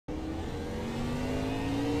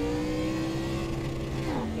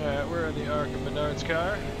Alright, we're in the ARCA Menards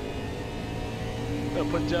car. Gonna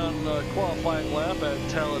put down a qualifying lap at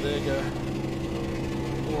Talladega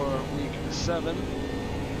for week 7.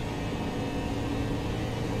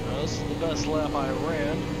 This is the best lap I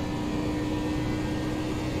ran.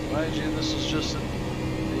 Mind you, this is just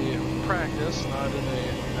the practice, not in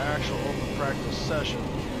an actual open practice session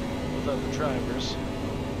with other drivers.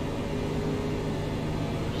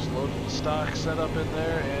 Just loaded the stock setup in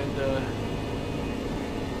there and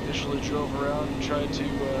initially drove around and tried to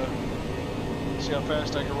see how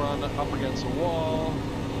fast I could run up against the wall.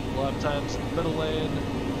 A lot of times in the middle lane,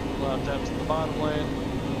 a lot of times in the bottom lane.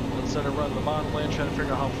 Instead of running the bottom lane, trying to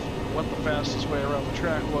figure out what the fastest way around the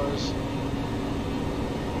track was.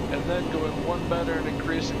 And then going one better and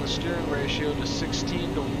increasing the steering ratio to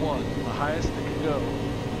 16 to 1, the highest it could go.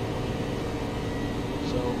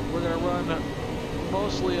 So we're going to run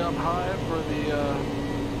mostly up high for the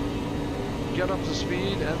get up to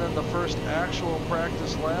speed, and then the first actual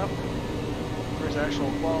practice lap, first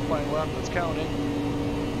actual qualifying lap that's counting.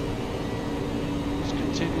 Just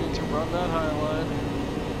continue to run that high line.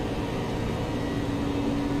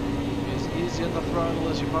 As easy on the throttle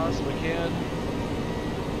as you possibly can.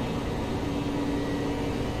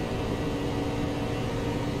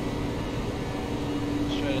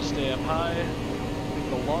 Just trying to stay up high, take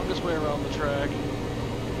the longest way around the track.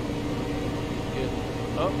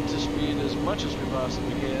 Up to speed as much as we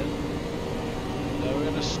possibly can. Now we're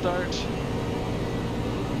going to start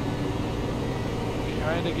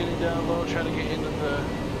kind of getting down low, trying to get into the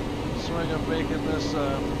swing of making this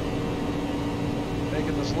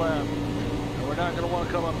lap. And we're not going to want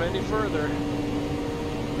to come up any further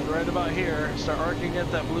than right about here. Start arcing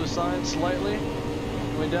at that blue sign slightly.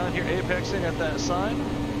 Going down here, apexing at that sign.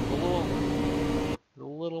 The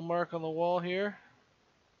little mark on the wall here.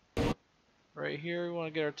 Right here, we want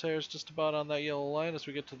to get our tires just about on that yellow line as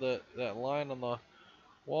we get to that line on the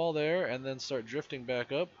wall there, and then start drifting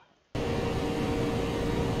back up to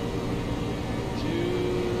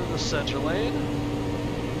the center lane.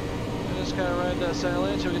 And just kind of ride that center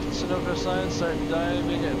lane until we get to the Sunoco sign, start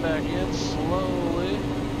diving it back in slowly,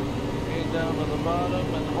 getting down to the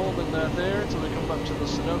bottom and holding that there until we come up to the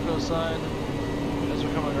Sunoco sign as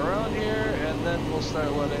we're coming around here, and then we'll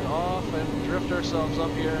start letting off and drift ourselves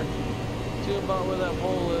up here to about where that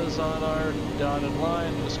pole is on our dotted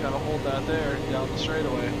line. Just gotta hold that there down the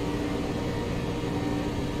straightaway.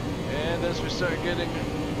 And as we start getting,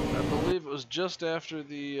 I believe it was just after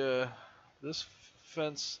the this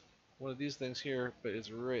fence, one of these things here, but it's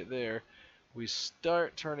right there. We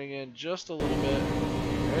start turning in just a little bit,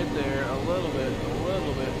 right there, a little bit,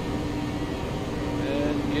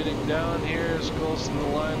 and getting down here as close to the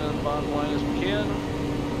line and the bottom line as we can.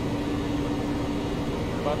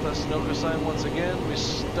 About that Sunoco sign once again, we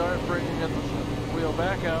start bringing the wheel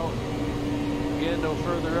back out. Again, no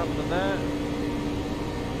further up than that.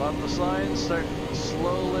 About the sign, start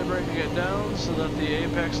slowly bringing it down so that the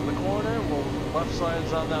apex of the corner will left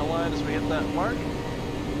side's on that line as we hit that mark.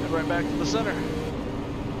 And right back to the center.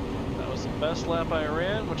 That was the best lap I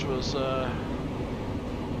ran, which was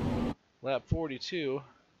lap 42.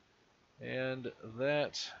 And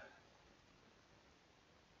that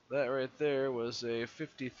right there was a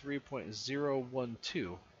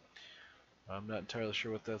 53.012. I'm not entirely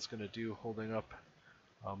sure what that's going to do holding up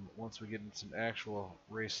once we get into some actual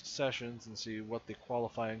race sessions and see what the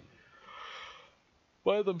qualifying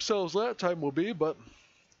by themselves that time will be, but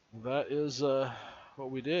that is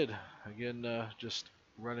what we did. Again, just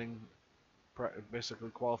running basically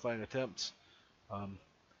qualifying attempts. I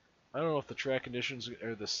don't know if the track conditions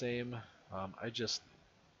are the same. I just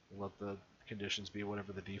let the conditions be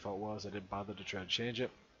whatever the default was. I didn't bother to try to change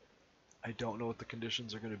it. I don't know what the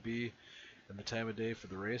conditions are going to be and the time of day for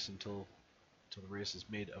the race until the race is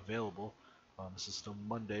made available. This is still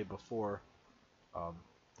Monday before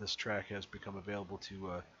this track has become available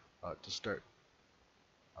to start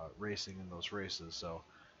racing in those races. So,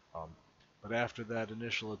 but after that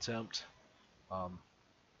initial attempt, I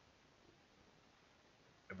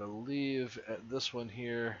believe at this one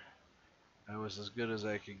here, I was as good as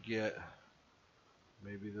I could get.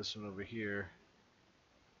 Maybe this one over here,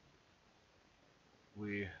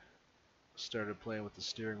 we started playing with the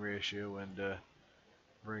steering ratio and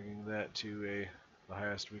bringing that to the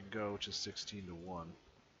highest we can go, which is 16 to 1.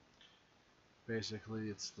 Basically,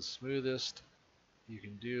 it's the smoothest you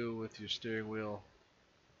can do with your steering wheel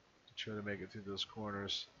to try to make it through those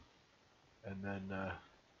corners, and then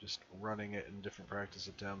just running it in different practice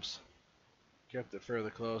attempts. Kept it fairly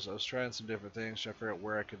close. I was trying some different things, trying to figure out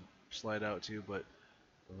where I could slide out to, but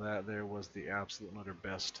that there was the absolute utter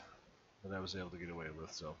best that I was able to get away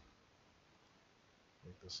with. So I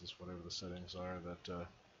think this is whatever the settings are that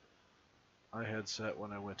I had set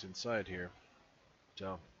when I went inside here.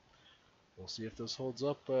 So we'll see if this holds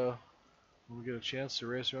up when we get a chance to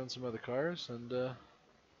race around some other cars, and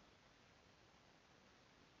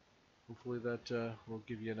hopefully that will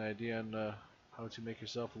give you an idea on how to make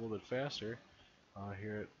yourself a little bit faster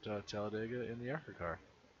here at Talladega in the ARCA car.